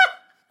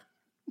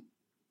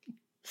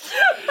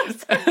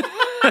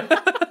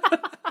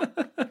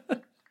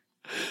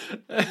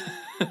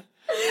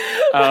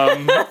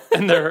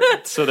 And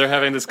they're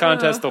having this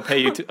contest. They'll pay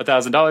you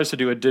 $1,000 to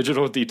do a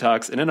digital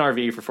detox in an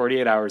RV for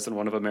 48 hours in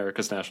one of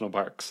America's national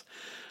parks.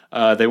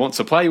 They won't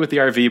supply you with the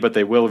RV, but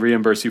they will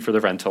reimburse you for the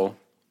rental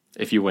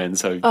if you win.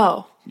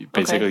 So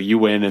basically, you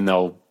win, and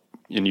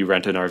you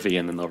rent an RV,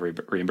 and then they'll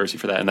reimburse you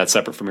for that, and that's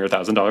separate from your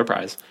 $1,000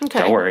 prize. Okay.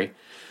 Don't worry.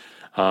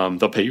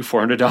 They'll pay you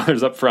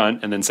 $400 up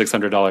front, and then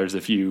 $600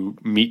 if you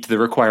meet the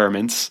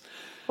requirements.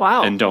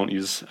 Wow. And don't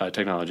use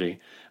technology.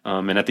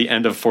 And at the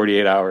end of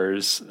 48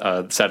 hours,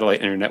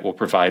 Satellite Internet will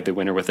provide the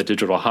winner with a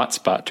digital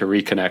hotspot to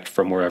reconnect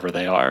from wherever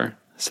they are.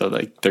 So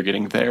they're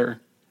getting their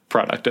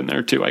product in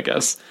there too, I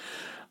guess.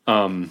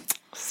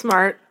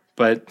 Smart.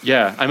 But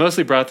yeah, I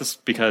mostly brought this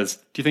because,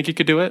 do you think you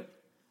could do it?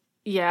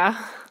 Yeah.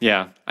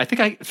 Yeah. I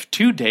think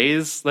 2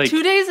 days,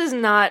 2 days is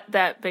not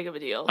that big of a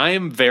deal. I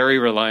am very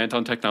reliant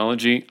on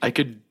technology. I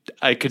could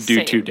do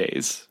Same. 2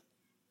 days.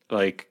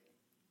 Like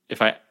if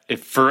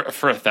for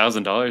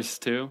 $1,000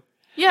 too.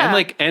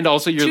 Yeah. And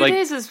also you're 2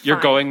 days is you're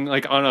fine. going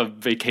like on a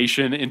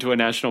vacation into a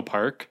national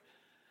park.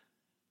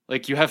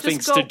 Like you have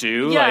things to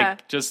do,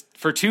 like just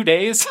for 2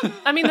 days.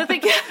 I mean, the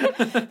thing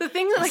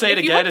like, say it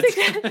again.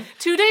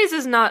 2 days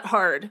is not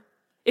hard.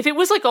 If it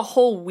was like a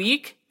whole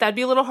week, that'd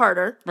be a little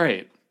harder.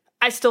 Right.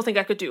 I still think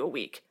I could do a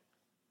week.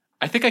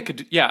 I think I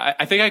could. Yeah,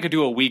 I think I could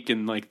do a week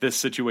in like this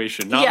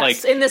situation. Not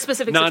in this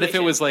specific situation. Not if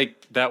it was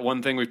like that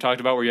one thing we've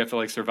talked about where you have to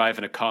like survive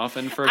in a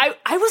coffin for. I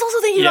was also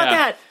thinking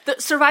about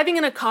that. Surviving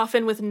in a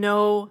coffin with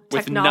no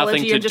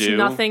technology and just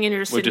nothing, and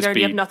you're just sitting there and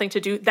you have nothing to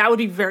do. That would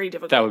be very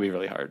difficult. That would be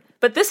really hard.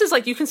 But this is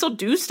like you can still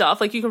do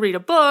stuff. Like you can read a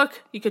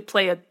book, you could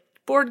play a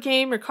board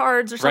game or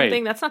cards or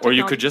something. That's not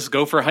technology. Or you could just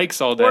go for hikes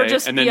all day or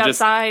just and then be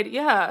outside.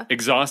 Just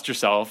exhaust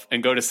yourself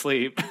and go to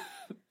sleep.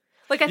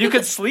 Like you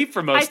could sleep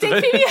for most of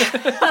it. Maybe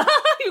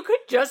you could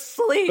just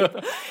sleep.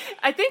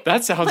 I think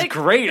that sounds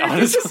great.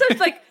 Honestly, it's just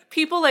like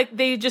people like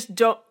they just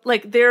don't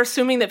like they're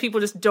assuming that people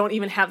just don't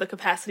even have the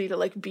capacity to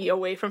like be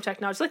away from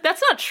technology. Like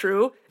that's not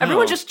true.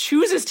 Everyone just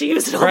chooses to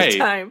use it all the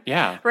time.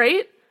 Yeah,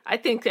 right. I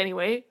think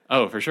anyway.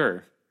 Oh, for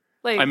sure.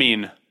 Like, I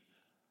mean,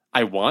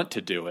 I want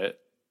to do it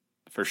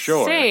for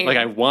sure. Same. Like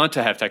I want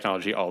to have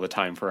technology all the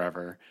time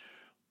forever,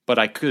 but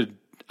I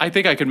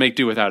think I could make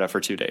do without it for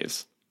 2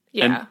 days.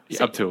 Yeah,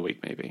 and up to a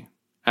week maybe.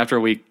 After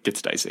a week, it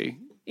gets dicey.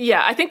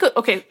 Yeah, I think,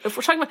 okay, if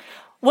we're talking about,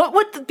 what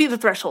would be the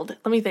threshold?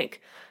 Let me think.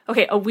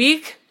 Okay, a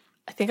week,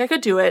 I think I could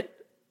do it.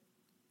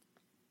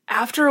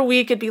 After a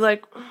week, it'd be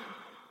like, I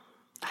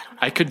don't know.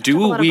 I could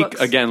do a week,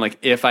 again, like,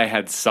 if I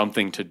had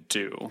something to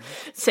do.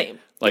 Same.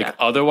 Like,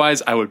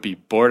 otherwise, I would be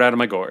bored out of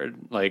my gourd.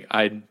 Like,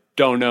 I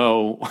don't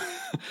know.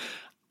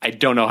 I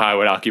don't know how I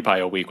would occupy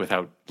a week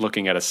without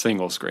looking at a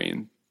single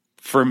screen.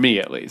 For me,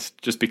 at least,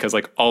 just because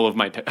like all of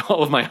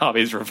my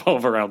hobbies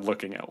revolve around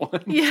looking at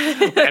one,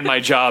 and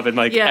my job and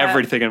like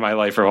everything in my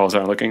life revolves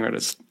around looking at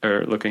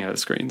a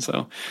screen.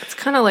 So it's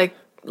kind of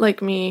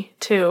like me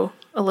too,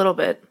 a little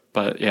bit.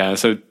 But yeah,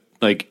 so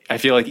like I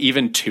feel like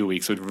even 2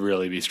 weeks would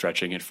really be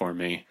stretching it for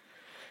me.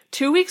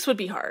 2 weeks would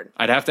be hard.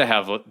 I'd have to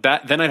have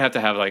that. Then I'd have to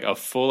have like a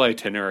full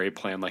itinerary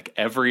plan. Like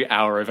every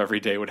hour of every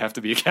day would have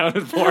to be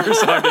accounted for.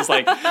 So I'm just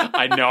like,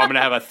 I know I'm going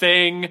to have a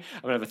thing.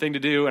 I'm going to have a thing to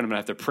do, and I'm going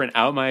to have to print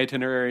out my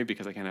itinerary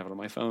because I can't have it on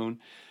my phone.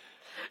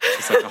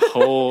 It's like a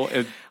whole.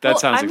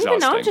 Sounds exhausting.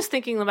 Now I'm just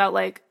thinking about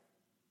like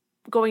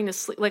going to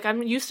sleep. Like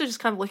I'm used to just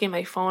kind of looking at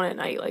my phone at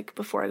night, like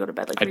before I go to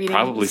bed, like I'd reading.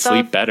 Probably stuff.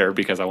 sleep better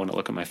because I want to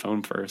look at my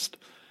phone first.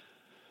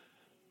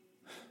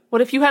 What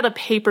if you had a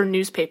paper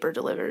newspaper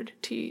delivered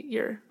to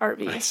your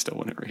RV? I still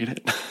wouldn't read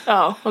it.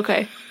 Oh,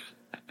 okay.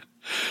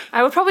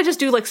 I would probably just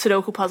do like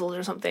Sudoku puzzles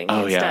or something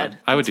instead. Yeah.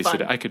 I would do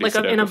Sudoku. I could do like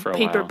Sudoku in a for a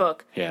paper while.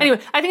 book. Yeah. Anyway,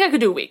 I think I could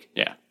do a week.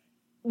 Yeah.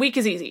 Week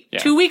is easy. Yeah.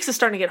 2 weeks is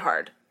starting to get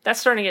hard. That's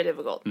starting to get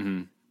difficult.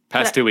 Mm-hmm.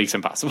 Past 2 weeks,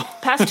 impossible.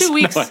 Past 2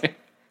 weeks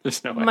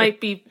There's no way. might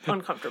be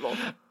uncomfortable.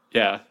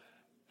 Yeah.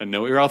 I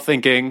know what you're all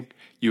thinking.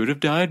 You would have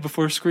died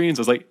before screens.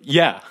 I was like,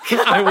 yeah,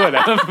 I would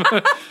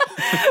have.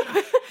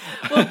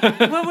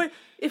 well,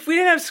 if we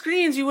didn't have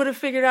screens, you would have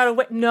figured out a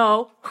way.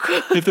 No.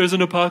 If there's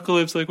an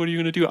apocalypse, like, what are you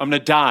going to do? I'm going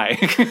to die.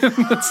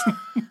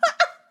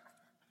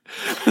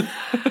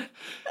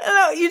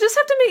 No, you just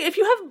have to make, if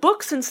you have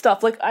books and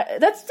stuff, like,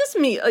 that's just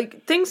me,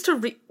 like, things to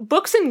read,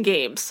 books and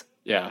games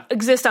Yeah.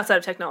 exist outside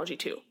of technology,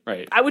 too.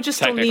 Right. I would just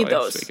still need Technically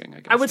those. speaking, I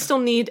guess, I would yeah. still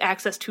need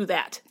access to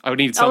that. I would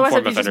need some Otherwise,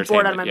 form I'd of be just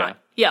bored out of my entertainment.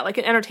 mind. Yeah, like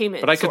an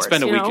entertainment But I could source,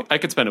 spend a you week. know? I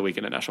could spend a week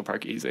in a national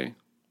park easy.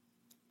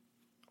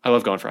 I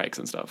love going for hikes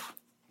and stuff.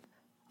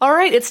 All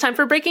right, it's time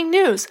for breaking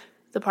news.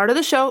 The part of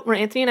the show where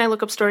Anthony and I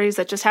look up stories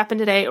that just happened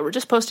today or were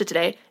just posted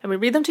today, and we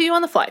read them to you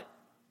on the fly.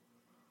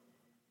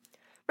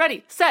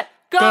 Ready, set,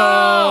 go!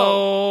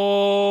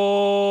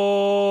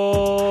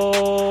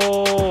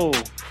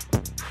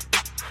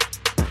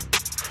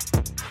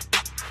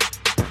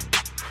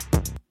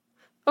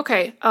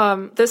 Okay,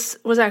 this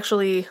was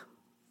actually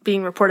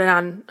being reported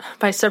on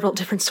by several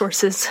different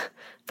sources,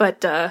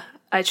 but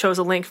I chose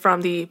a link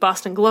from the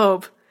Boston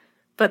Globe.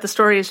 But the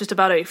story is just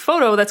about a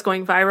photo that's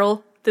going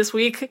viral this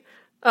week.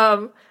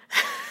 Some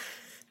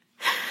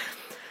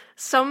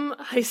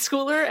high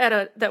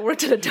schooler that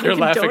worked at a Dunkin' You're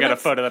laughing Donuts. at a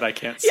photo that I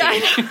can't see. Yeah, I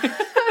know.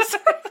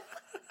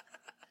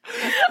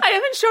 I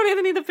haven't shown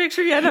Anthony the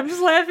picture yet. I'm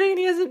just laughing.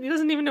 He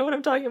doesn't even know what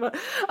I'm talking about.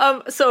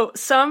 So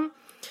some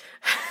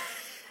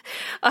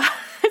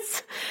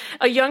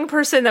a young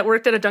person that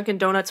worked at a Dunkin'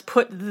 Donuts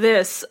put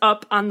this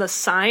up on the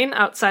sign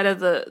outside of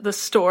the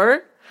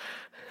store.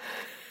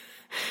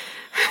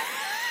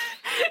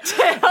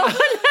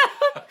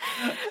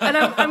 And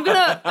I'm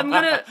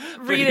gonna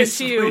read it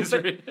to you.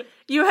 But read it.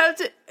 you have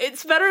to.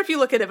 It's better if you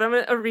look at it. But I'm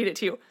gonna read it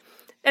to you.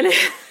 And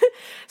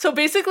so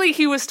basically,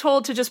 he was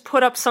told to just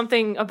put up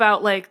something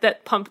about like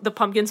that the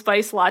pumpkin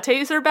spice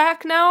lattes are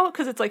back now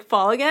because it's like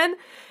fall again.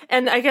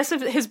 And I guess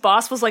if his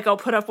boss was like, "I'll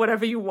put up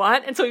whatever you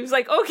want," and so he was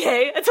like,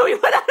 "Okay." And so he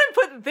went out and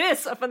put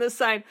this up on the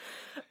sign.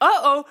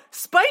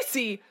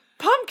 Spicy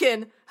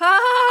pumpkin, ha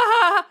ha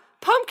ha ha,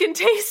 pumpkin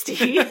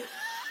tasty.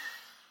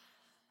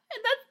 And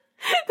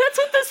that's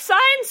what the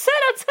sign said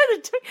outside the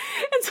door.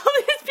 And so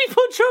these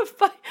people drove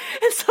by,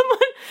 and someone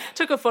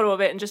took a photo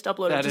of it and just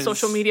uploaded it to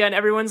social media, and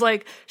everyone's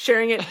like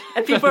sharing it,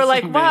 and people are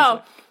like,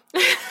 "Wow."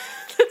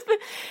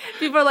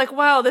 People are like,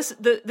 "Wow, this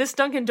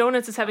Dunkin'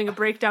 Donuts is having a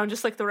breakdown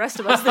just like the rest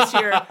of us this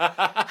year."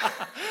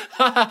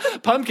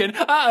 Pumpkin.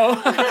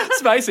 Uh-oh.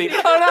 Spicy.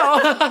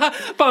 Oh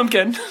no.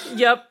 Pumpkin.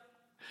 Yep.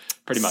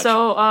 Pretty much.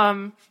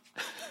 So,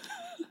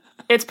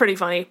 it's pretty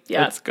funny.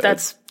 Yeah, It's good.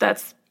 that's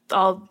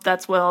all.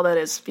 That's what all that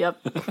is.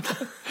 Yep.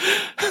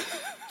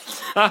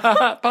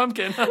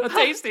 Pumpkin.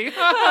 Tasty.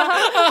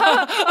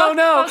 Oh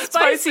no.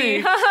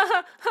 Spicy.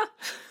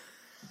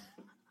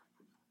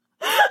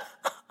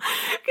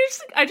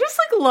 I just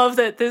like love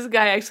that this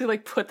guy actually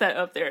like put that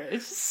up there.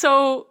 It's just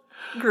so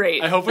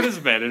great. I hope when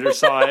his manager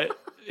saw it,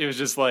 it was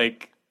just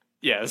like,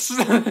 yes.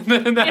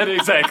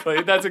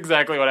 Exactly. That's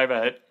exactly what I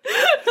meant.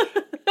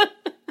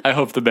 I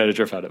hope the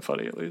manager found it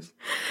funny at least.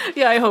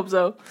 Yeah, I hope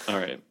so. All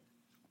right.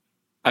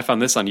 I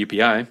found this on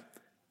UPI.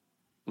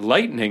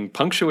 Lightning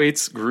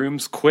punctuates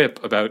groom's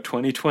quip about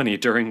 2020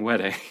 during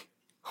wedding.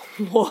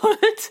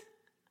 What?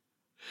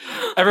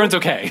 Everyone's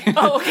okay.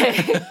 Oh,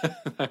 okay.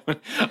 I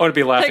wouldn't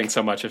be laughing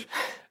so much if...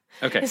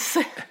 Okay.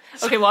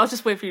 Okay, well, I'll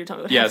just wait for you to tell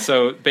me what Yeah, happened.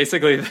 so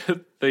basically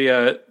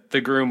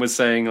the groom was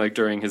saying like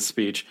during his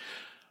speech,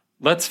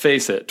 let's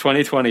face it,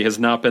 2020 has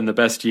not been the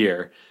best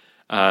year.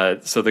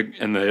 So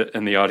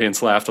the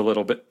audience laughed a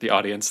little bit.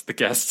 The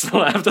guests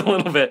laughed a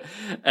little bit,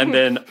 and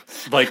then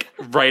like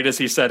right as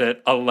he said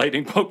it, a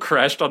lightning bolt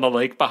crashed on the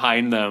lake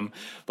behind them,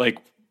 like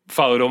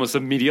followed almost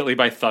immediately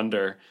by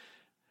thunder.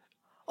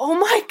 Oh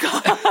my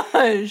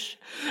gosh!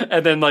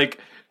 And then like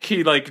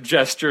he like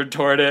gestured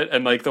toward it,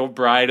 and like the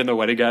bride and the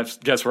wedding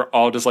guests were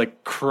all just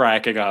like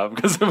cracking up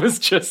because it was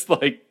just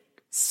like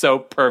so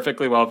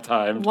perfectly well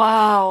timed.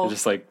 Wow!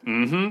 Just like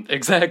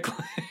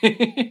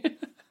exactly.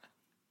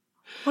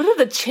 What are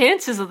the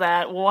chances of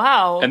that?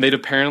 Wow. And they'd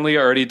apparently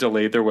already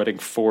delayed their wedding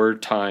 4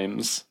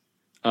 times,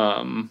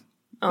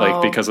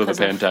 because of the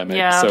pandemic.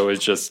 yeah. So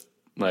it's just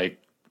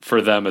like for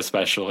them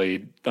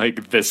especially,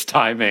 like this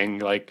timing,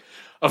 like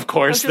of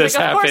course this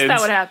like, happens. Of course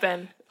that would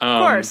happen.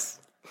 Of course.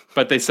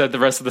 But they said the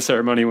rest of the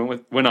ceremony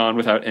went on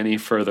without any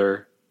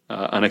further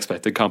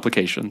unexpected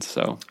complications.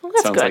 So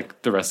that's sounds good.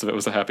 like the rest of it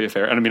was a happy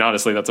affair. And I mean,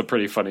 honestly, that's a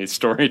pretty funny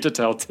story to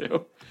tell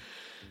too.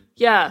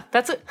 Yeah,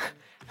 that's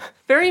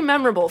very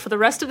memorable for the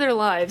rest of their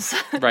lives.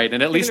 Right,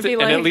 and at least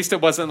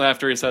it wasn't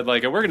after he said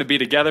like, "We're going to be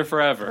together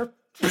forever."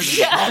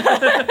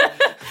 Yeah.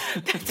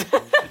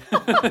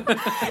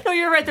 No,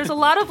 you're right. There's a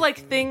lot of like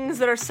things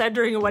that are said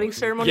during a wedding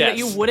ceremony that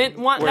you wouldn't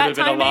want would that have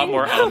been timing. a lot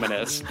more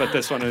ominous, but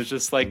this one was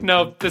just like,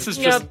 no, this is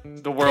just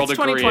the world It's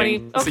agreeing. 2020.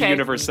 It's the Okay.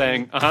 universe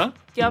saying, uh-huh.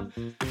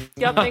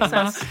 Yep, makes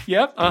sense.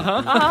 Yep,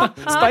 uh-huh.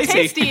 Spicy.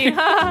 Tasty.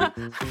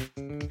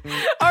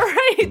 All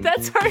right,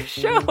 that's our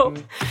show.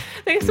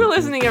 Thanks for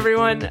listening,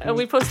 everyone.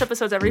 We post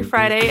episodes every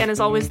Friday, and as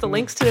always, the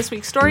links to this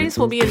week's stories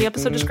will be in the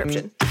episode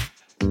description.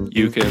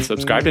 You can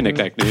subscribe to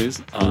Knickknack News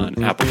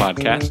on Apple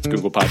Podcasts,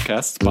 Google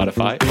Podcasts,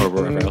 Spotify, or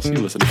wherever else you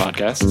listen to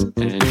podcasts.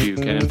 And you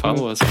can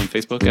follow us on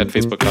Facebook at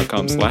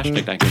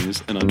facebook.com/Knickknack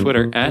News and on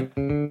Twitter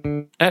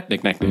at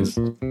Knickknack News.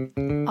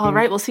 All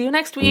right, we'll see you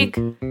next week.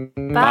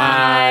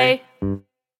 Bye.